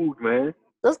order food, man.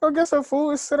 Let's go get some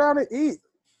food and sit down and eat.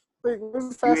 Like, what's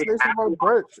the fascination about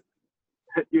brunch?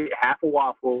 You ate half a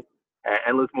waffle, and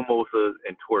endless mimosas,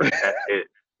 and twerk. That's it.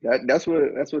 That's what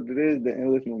it is. The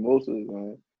endless mimosas,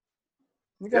 man.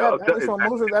 You can have endless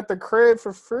mimosas at the crib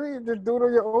for free. Just do it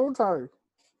on your own time.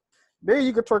 Then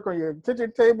you can twerk on your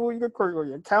kitchen table. You can twerk on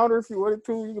your counter if you wanted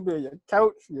to. You can be on your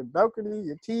couch, your balcony,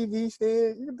 your TV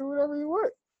stand. You can do whatever you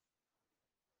want.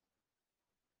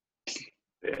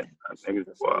 Yeah, I think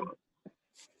it's wild.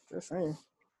 Just saying.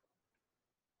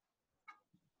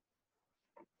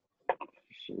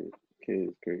 Shit,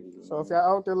 kids crazy. So if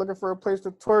y'all out there looking for a place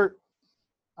to twerk,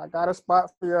 I got a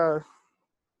spot for y'all.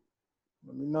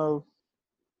 Let me know.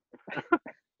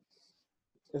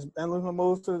 It's endless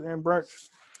mimosas and brunch.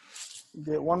 You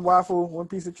get one waffle, one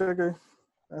piece of chicken.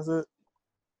 That's it.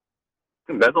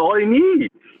 That's all you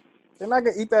need. They're not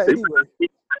gonna eat that anyway.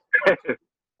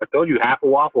 I told you, half a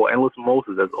waffle, endless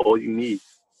mimosas. That's all you need.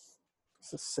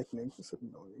 It's a sickening. It's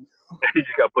annoying. You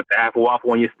just gotta put the half a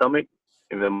waffle on your stomach,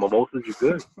 and then mimosas, you're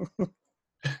good.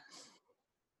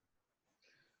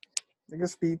 They can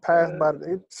speed past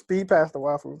the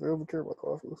waffles. They don't care about the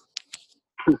waffles.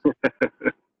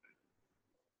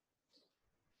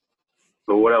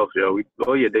 So what else, yo?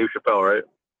 Dave Chappelle, right?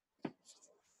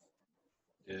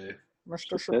 Yeah.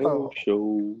 Mr. Chappelle.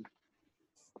 Show.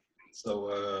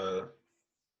 So,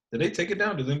 did they take it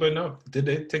down? Does anybody know? Did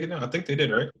they take it down? I think they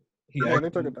did, right? Yeah, they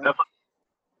took it down.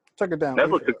 Took it down.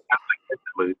 Netflix took it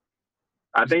down.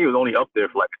 I think it was only up there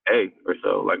for like a day or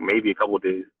so, like maybe a couple of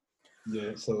days.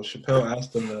 Yeah, so Chappelle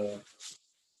asked them to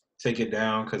take it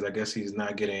down because I guess he's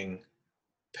not getting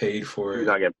paid for it.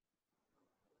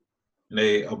 And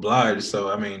they obliged. So,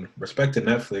 I mean, respect to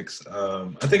Netflix.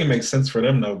 I think it makes sense for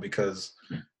them, though, because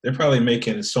they're probably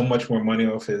making so much more money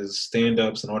off his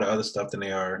stand-ups and all the other stuff than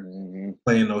they are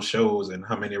playing those shows and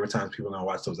how many times people are going to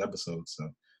watch those episodes. So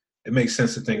it makes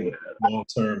sense to think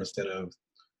long-term instead of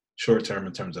short-term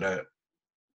in terms of that.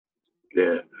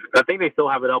 Yeah. I think they still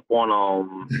have it up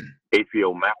on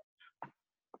HBO Max.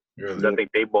 Really? I think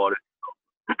they bought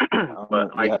it.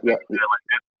 But like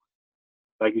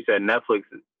you said, Netflix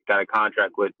got a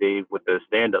contract with Dave with the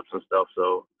stand-ups and stuff,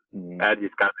 so that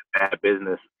just got bad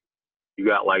business. You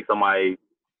got like somebody,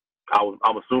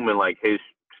 I'm assuming like his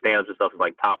stand-ups and stuff is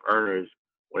like top earners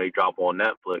when they drop on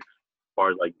Netflix as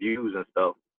far as like views and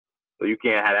stuff. So you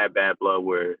can't have that bad blood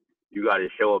where you got to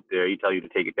show up there, he tell you to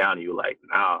take it down, and you're like,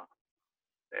 nah.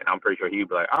 And I'm pretty sure he'd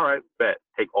be like, all right, bet,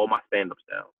 take all my stand-ups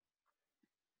down.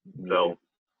 So,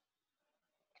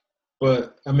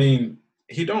 but I mean,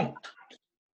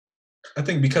 I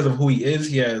think because of who he is,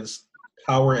 he has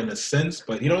power in a sense,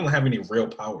 but he don't have any real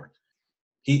power.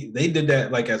 They did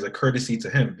that like as a courtesy to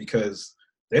him because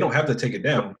they don't have to take it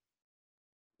down.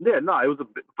 Yeah, no, it was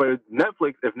for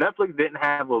Netflix. If Netflix didn't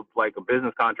have a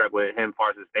business contract with him, as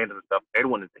far as his standards and stuff, they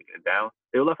wouldn't have taken it down.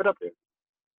 They would left it up there.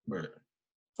 Right.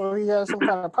 So he has some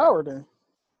kind of power then,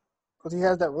 because he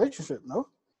has that relationship. No.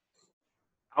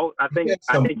 I think he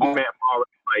meant power,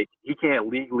 like he can't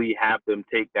legally have them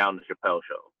take down the Chappelle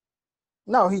Show.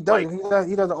 No, he doesn't.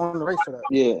 He doesn't own the rights to that.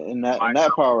 Yeah, and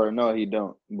that power, no, he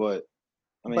don't. But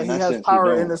I mean, But he in that has sense,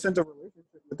 power he in the don't. sense of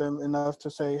relationship with them enough to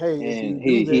say, hey, if And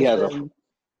you do this, he has then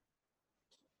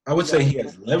I would say he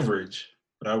has leverage,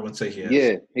 but I wouldn't say he has.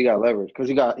 Yeah, he got leverage because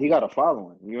he got a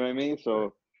following. You know what I mean?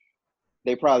 So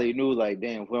they probably knew, like,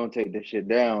 damn, if we don't take this shit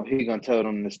down, he gonna tell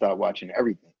them to stop watching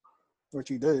everything. which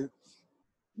he did.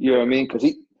 You know what I mean? Because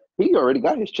he already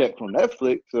got his check from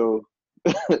Netflix. So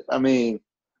I mean,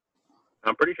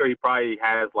 I'm pretty sure he probably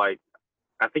has I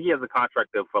think he has a contract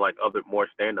there for other more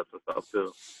stand-ups and stuff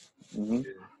too. mm-hmm.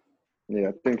 Yeah,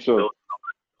 I think so.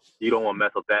 You don't want to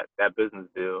mess up that business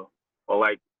deal. Or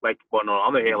on the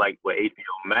other hand, with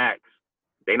HBO Max,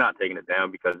 they're not taking it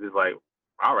down because it's like,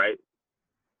 all right,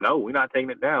 no, we're not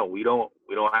taking it down. We don't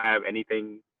have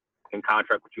anything in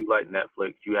contract with you like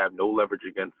Netflix. You have no leverage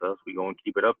against us. We're gonna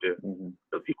keep it up there.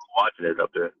 The people watching it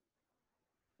up there.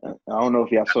 I don't know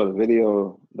if y'all saw the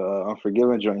video, the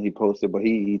Unforgiven joint he posted, but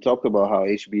he talked about how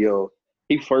HBO,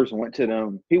 he first went to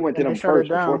them. He went to them first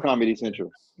before Comedy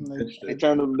Central. They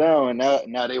turned them down,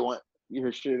 and now they want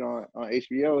your shit on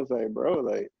HBO. It's like, bro,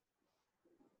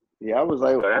 yeah, I was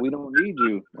like, we don't need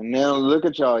you, and now look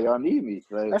at y'all need me.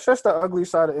 That's just the ugly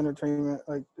side of entertainment.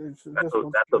 That's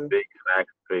a big smack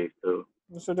face too.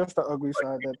 It's just the ugly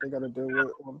side that they got to deal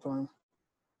with all the time.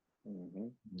 Mm-hmm.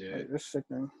 Yeah, it's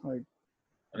sickening.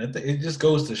 And it just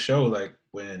goes to show,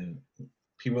 when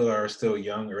people are still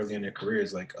young, early in their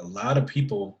careers, a lot of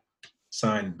people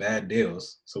sign bad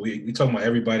deals. So we talk about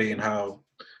everybody and how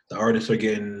the artists are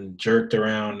getting jerked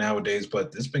around nowadays,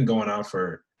 but it's been going on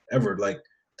forever.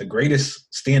 The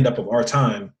greatest stand-up of our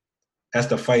time has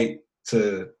to fight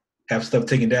to have stuff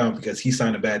taken down because he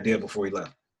signed a bad deal before he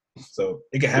left. So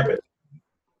it can happen.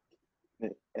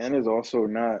 And it's also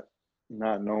not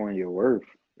knowing your worth.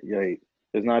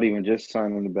 It's not even just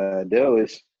signing a bad deal.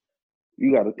 It's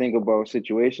you got to think about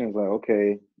situations like,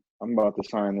 okay, I'm about to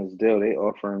sign this deal. They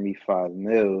offering me $5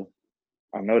 million.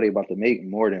 I know they about to make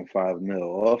more than $5 million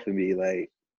off of me.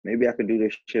 Maybe I can do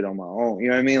this shit on my own. You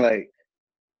know what I mean?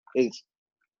 It's,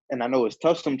 and I know it's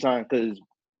tough sometimes because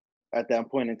at that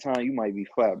point in time you might be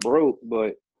flat broke,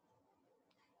 but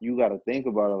you got to think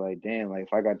about it. Damn,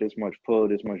 if I got this much pull,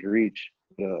 this much reach,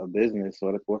 a business,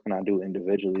 so what can I do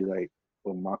individually,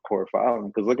 with my core following?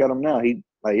 Because look at him now. He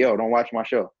yo, don't watch my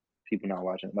show. People not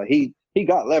watching. He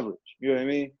got leverage. You know what I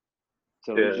mean?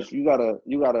 So it's just you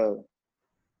gotta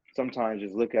sometimes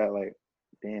just look at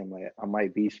damn, I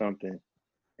might be something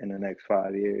in the next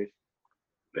 5 years.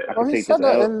 Well, he said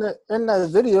that in that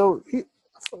video. I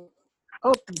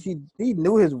don't think he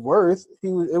knew his worth.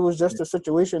 It was just a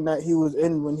situation that he was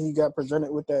in when he got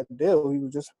presented with that deal. He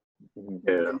was just he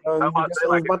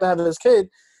was about to have his kid.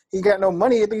 He got no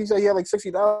money. I think he said he had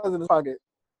 $60 in his pocket.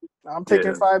 I'm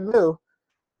taking $5 million.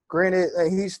 Granted,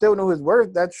 he still knew his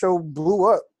worth. That show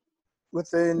blew up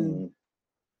within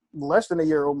less than a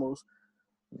year almost.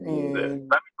 And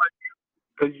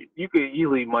because you could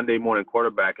easily Monday morning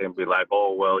quarterback and be like,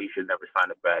 oh, well, he should never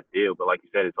sign a bad deal. But like you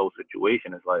said, his whole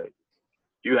situation is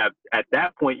at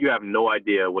that point, you have no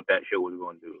idea what that show was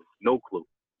going to do. No clue.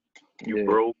 You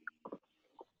broke.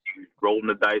 You rolling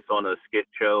the dice on a skit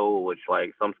show, which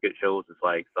some skit shows,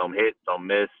 it's some hit, some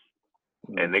miss.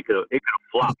 And it could have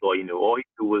flopped all you knew. All you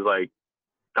knew was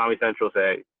Comedy Central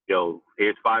said, yo,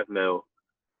 here's $5 million,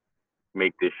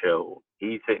 make this show.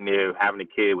 He's sitting there having a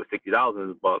kid with $60 in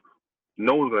his bucks.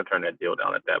 No one's going to turn that deal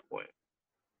down at that point.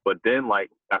 But then, I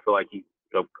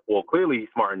feel clearly he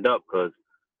smartened up because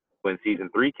when season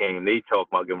 3 came, they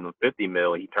talked about giving him $50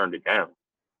 million. He turned it down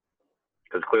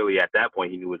because clearly at that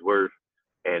point he knew his worth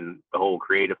and the whole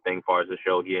creative thing as far as the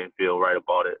show, he didn't feel right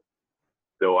about it.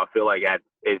 So I feel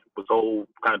it was all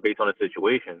kind of based on the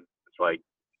situation. It's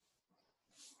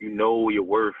your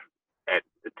worth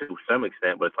to some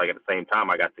extent, but it's at the same time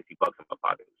I got $60 in my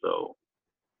pocket. So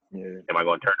am I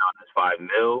going to turn down this $5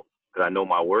 million because I know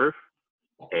my worth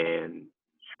and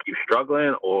keep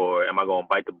struggling, or am I going to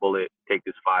bite the bullet, take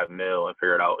this $5 million, and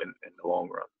figure it out in the long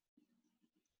run?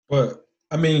 But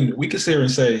I mean, we could sit here and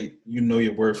say you know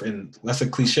your worth, and that's a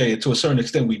cliche. To a certain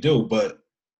extent, we do. But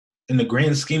in the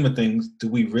grand scheme of things, do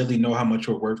we really know how much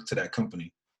we're worth to that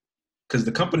company? Because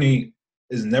the company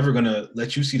is never going to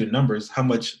let you see the numbers, how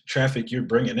much traffic you're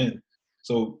bringing in.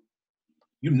 So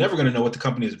you're never going to know what the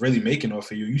company is really making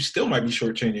off of you. You still might be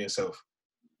shortchanging yourself.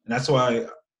 And that's why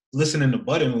listening to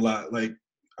Budden a lot, like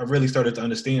I really started to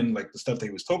understand like the stuff that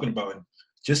he was talking about and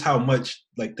just how much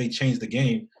like they changed the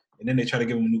game. And then they try to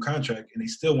give him a new contract and they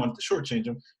still wanted to shortchange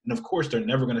him. And of course, they're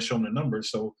never going to show him the numbers.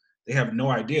 So they have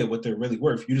no idea what they're really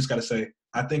worth. You just got to say,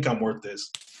 I think I'm worth this.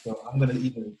 So I'm going to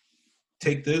either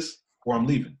take this or I'm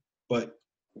leaving. But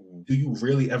do you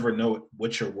really ever know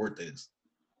what your worth is?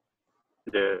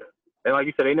 Yeah. And like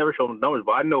you said, they never show the numbers,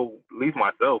 but I know, at least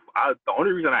myself, the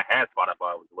only reason I had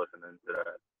Spotify was listening to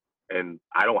that. And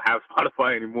I don't have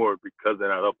Spotify anymore because they're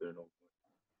not up there no more.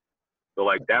 So,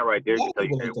 like, that right there can tell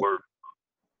you their worth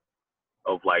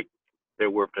of, like,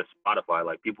 their worth to Spotify.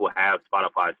 Like, people have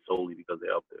Spotify solely because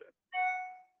they're up there.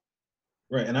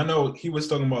 Right. And I know he was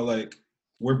talking about, like,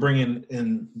 we're bringing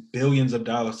in billions of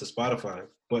dollars to Spotify,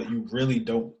 but you really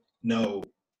don't know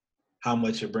how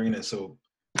much you're bringing in. So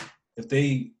if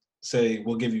they say,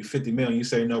 we'll give you 50 million, you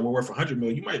say, no, we're worth 100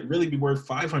 million, you might really be worth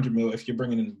 500 million if you're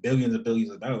bringing in billions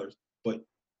of dollars. But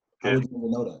how would you ever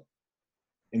know that?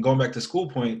 And going back to School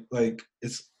Point, like,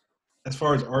 it's, as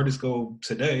far as artists go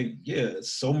today, yeah,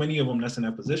 so many of them that's in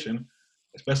that position,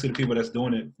 especially the people that's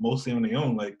doing it mostly on their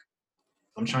own. Like,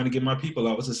 I'm trying to get my people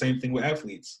out. It's the same thing with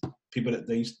athletes. People that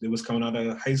they was coming out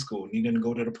of high school, needing to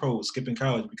go to the pros, skipping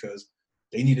college because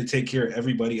they need to take care of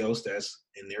everybody else that's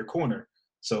in their corner.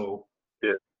 So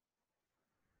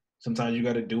sometimes you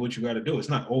got to do what you got to do. It's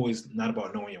not always not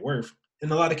about knowing your worth.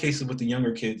 In a lot of cases with the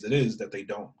younger kids, it is that they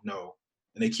don't know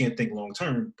and they can't think long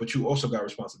term, but you also got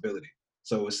responsibility.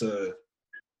 So it's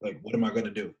like, what am I going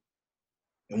to do?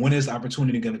 And when is the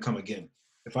opportunity going to come again?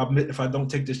 If I don't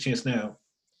take this chance now,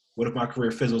 what if my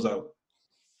career fizzles out?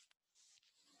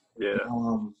 Yeah.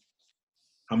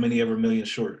 How many ever millions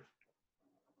short?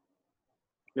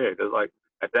 Yeah, because like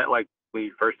at that, like when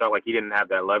he first started, like he didn't have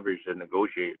that leverage to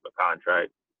negotiate a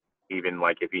contract. Even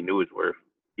like if he knew his worth,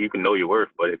 you can know your worth,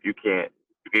 but if you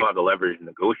don't have the leverage to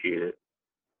negotiate it,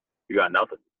 you got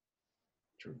nothing.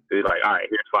 True. It's like, all right,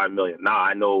 here's $5 million. Now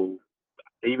I know,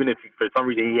 even if for some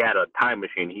reason he had a time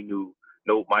machine, he knew,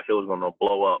 no, my show is going to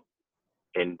blow up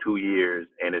in 2 years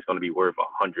and it's going to be worth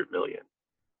 $100 million.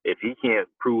 If he can't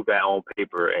prove that on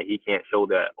paper and he can't show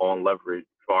that on leverage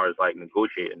as far as like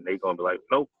negotiating, they're going to be like,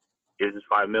 nope, here's this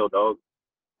 $5 million, dog.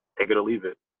 Take it or leave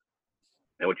it.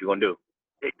 And what you going to do?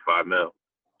 Take the $5 million.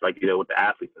 Like you did with the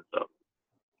athletes and stuff.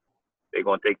 They're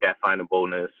going to take that signing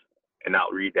bonus and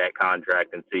not read that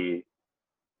contract and see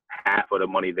half of the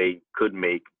money they could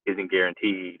make isn't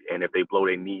guaranteed. And if they blow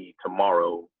their knee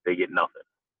tomorrow, they get nothing.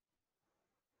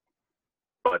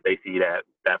 But they see that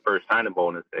first signing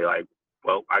bonus, they like,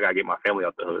 well, I got to get my family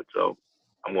out the hood. So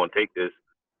I'm going to take this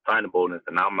signing bonus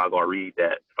and I'm not going to read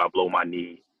that if I blow my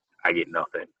knee, I get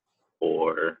nothing.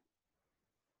 Or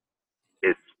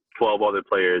it's 12 other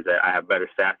players that I have better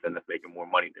stats than that's making more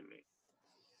money than me.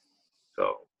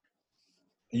 So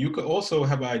you could also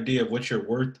have an idea of what you're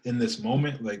worth in this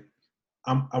moment. Like,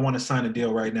 I want to sign a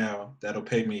deal right now that'll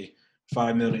pay me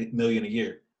 $5 million a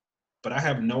year, but I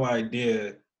have no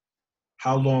idea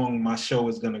how long my show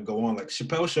is going to go on. Like,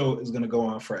 Chappelle's show is going to go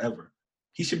on forever.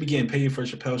 He should be getting paid for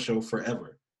Chappelle's show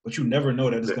forever, but you never know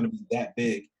that it's going to be that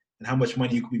big and how much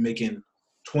money you could be making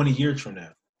 20 years from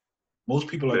now. Most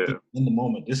people are thinking in the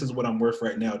moment, this is what I'm worth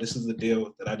right now. This is the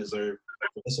deal that I deserve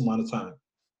for this amount of time.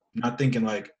 I'm not thinking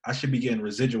like I should be getting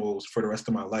residuals for the rest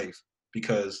of my life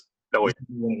because this is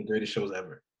one of the greatest shows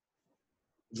ever.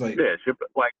 It's like,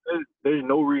 like there's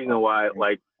no reason why.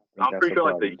 Like I'm pretty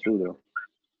sure like the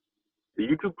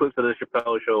YouTube clips of the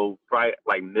Chappelle show probably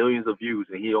like millions of views,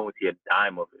 and he only see a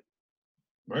dime of it.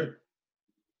 Right.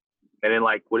 And then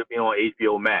like would it be on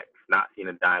HBO Max? Not seeing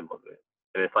a dime of it.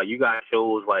 And it's like you got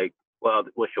shows like, well,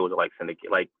 what shows are like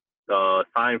syndicate, like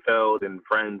Seinfeld and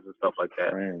Friends and stuff like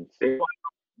that.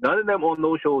 None of them on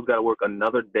those shows got to work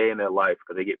another day in their life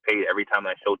because they get paid every time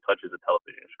that show touches a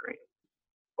television screen,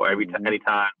 or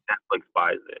anytime Netflix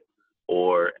buys it,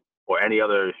 or any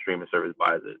other streaming service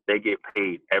buys it. They get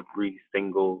paid every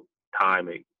single time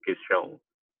it gets shown.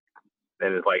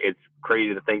 And it's like, it's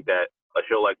crazy to think that a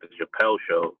show like the Chappelle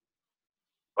Show,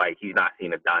 like he's not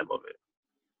seeing a dime of it.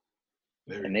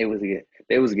 And they was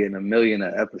getting $1 million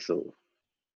an episode.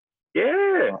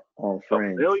 Yeah. On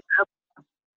Friends.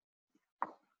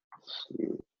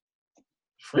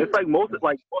 It's like most of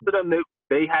them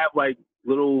they have like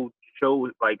little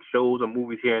shows or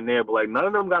movies here and there, but like none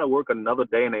of them got to work another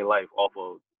day in their life off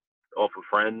of off of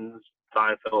Friends,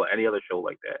 Seinfeld, or any other show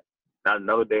like that. Not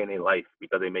another day in their life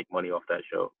because they make money off that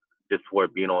show just for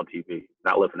it being on TV,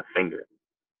 not lifting a finger.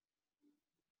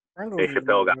 Friends Dave was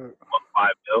Chappelle got good. 5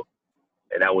 mil,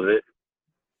 and that was it.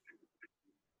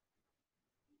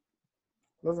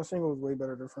 Living Single was way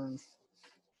better than Friends.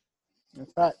 In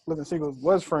fact, Living Single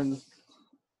was Friends.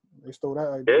 They stole that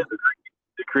idea. Yeah,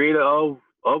 the creator of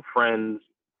Friends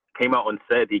came out and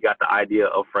said he got the idea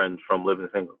of Friends from Living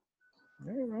Single.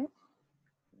 Yeah, man.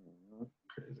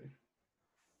 Crazy.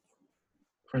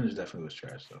 Friends definitely was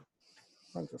trash though.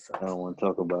 Friends was I trash. don't want to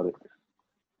talk about it.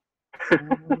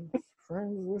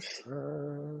 Friends was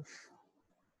trash.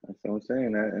 That's what I'm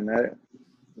saying.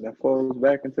 That falls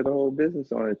back into the whole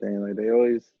business owner thing. Like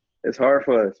it's hard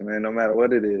for us, man. No matter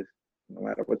what it is, no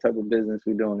matter what type of business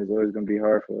we're doing, it's always gonna be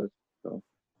hard for us. So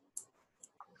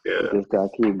Yeah. we just gotta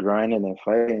keep grinding and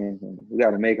fighting. And we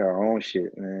gotta make our own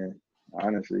shit, man.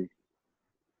 Honestly,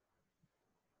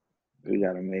 we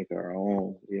gotta make our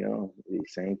own. You know, the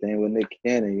same thing with Nick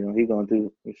Cannon. You know, he gonna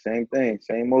do the same thing,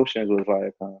 same motions with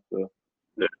Viacom. So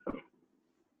Yeah.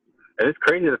 And it's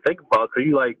crazy to think about because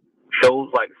you like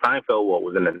shows like Seinfeld, what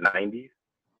was in the 90s?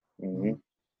 mm-hmm.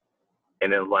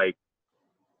 And then like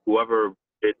whoever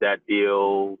did that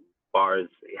deal as far as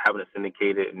having it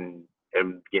syndicated and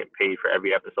getting paid for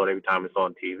every episode every time it's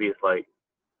on TV, it's like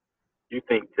you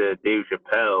think to Dave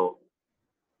Chappelle,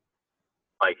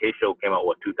 like his show came out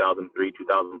 2003,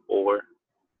 2004,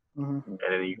 Mm-hmm. and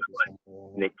then you got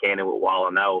like Nick Cannon with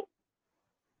Wildin' Out.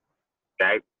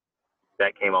 That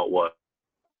came out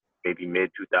maybe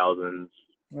mid 2000s,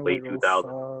 late 2000s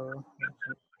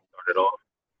started off.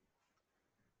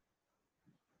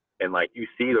 And like you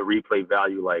see the replay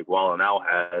value like Wildin' Out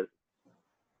has.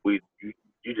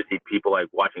 You just see people like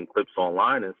watching clips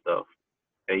online and stuff,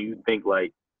 and you think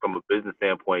like from a business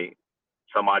standpoint,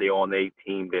 somebody on their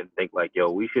team didn't think like,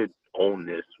 yo, we should own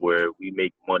this where we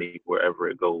make money wherever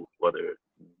it goes, whether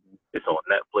it's on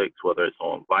Netflix, whether it's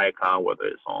on Viacom, whether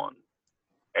it's on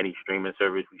any streaming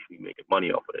service, we should be making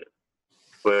money off of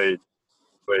it.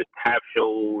 But half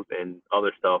shows and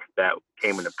other stuff that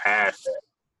came in the past that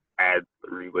had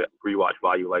rewatch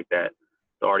value like that,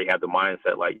 they already have the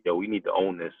mindset like, yo, we need to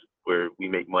own this where we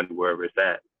make money wherever it's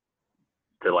at.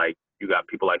 To like, you got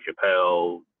people like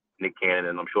Chappelle, Nick Cannon,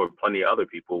 and I'm sure plenty of other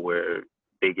people where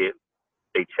they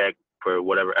check for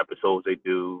whatever episodes they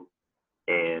do,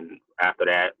 and after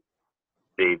that,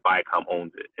 Viacom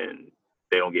owns it, and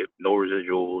they don't get no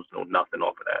residuals, no nothing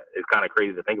off of that. It's kind of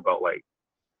crazy to think about. Like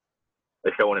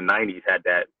the show in the '90s had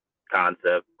that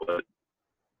concept, but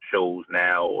shows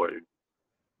now or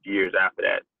years after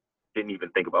that didn't even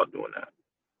think about doing that,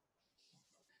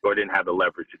 or didn't have the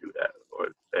leverage to do that, or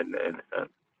in a sense.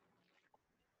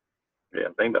 Yeah,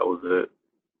 I think that was it.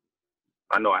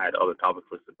 I know I had other topics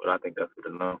listed, but I think that's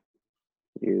good enough.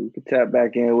 yeah, we can tap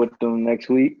back in with them next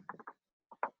week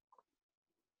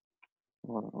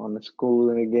on the School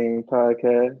and the Game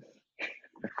podcast.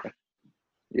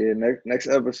 Yeah, next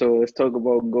episode, let's talk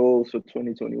about goals for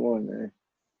 2021, man.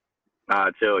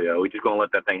 Nah, chill, yo. We just gonna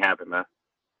let that thing happen, man.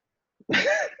 You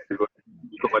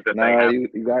gonna let that thing Nah,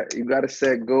 happen. you gotta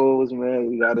set goals,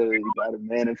 man. You gotta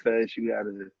manifest. You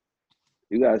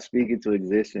gotta speak into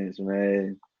existence,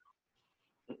 man.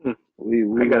 Mm-mm.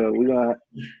 We gonna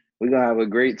have a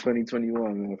great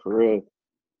 2021, man, for real.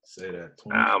 Say that.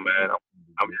 Nah, man.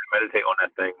 I'm just meditate on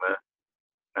that thing,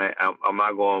 man. I'm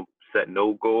not gonna set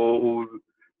no goals,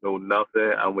 no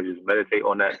nothing. I'm gonna just meditate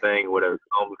on that thing. Whatever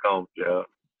comes, yo.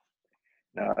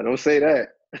 Nah, don't say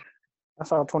that. That's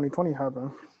how 2020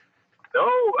 happened.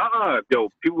 No, yo,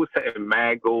 people setting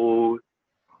mad goals.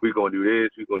 We're gonna do this.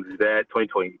 We're gonna do that.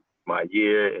 2020, my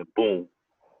year, and boom.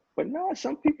 But no,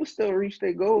 some people still reach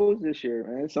their goals this year,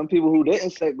 man. Some people who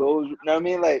didn't set goals, you know what I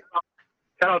mean? Like,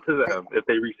 Shout out to them if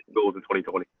they reach their goals in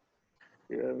 2020.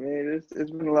 yeah, man,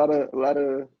 it's been a lot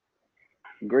of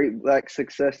great Black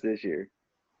success this year.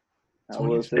 I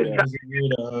will say 2020 that. was a year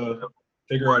to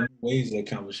figure out new ways to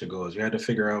accomplish your goals. You had to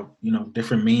figure out,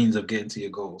 different means of getting to your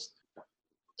goals.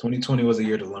 2020 was a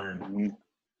year to learn. Mm-hmm.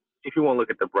 If you want to look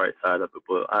at the bright side of it,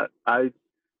 but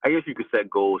I guess you could set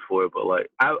goals for it, but like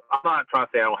I'm not trying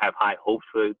to say I don't have high hopes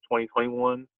for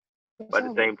 2021, but at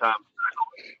the same time,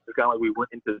 it's kind of like we went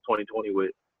into 2020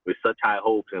 with such high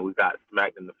hopes and we got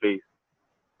smacked in the face,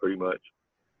 pretty much.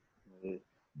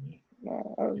 Nah,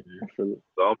 I feel it.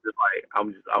 So I'm just like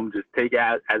I'm just take it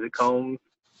as it comes,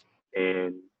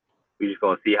 and we just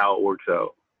gonna see how it works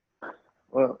out.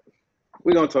 Well,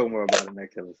 we're gonna talk more about it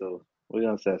next episode. We're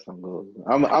gonna set some goals.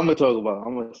 I'm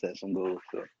gonna set some goals.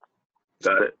 So.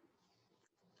 Got it.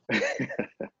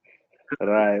 All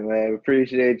right, man.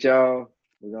 Appreciate y'all.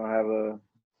 We're gonna have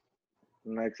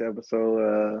next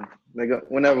episode.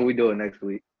 Whenever we do it next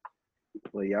week.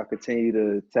 Well, y'all continue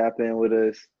to tap in with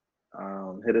us.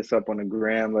 Hit us up on the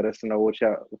gram. Let us know what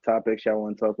topics y'all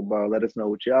want to talk about. Let us know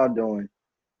what y'all doing.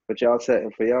 What y'all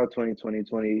setting for y'all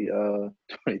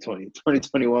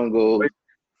 2021 goals.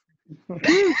 Let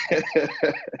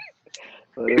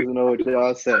us know what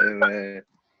y'all setting, man.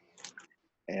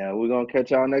 And we're going to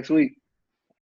catch y'all next week.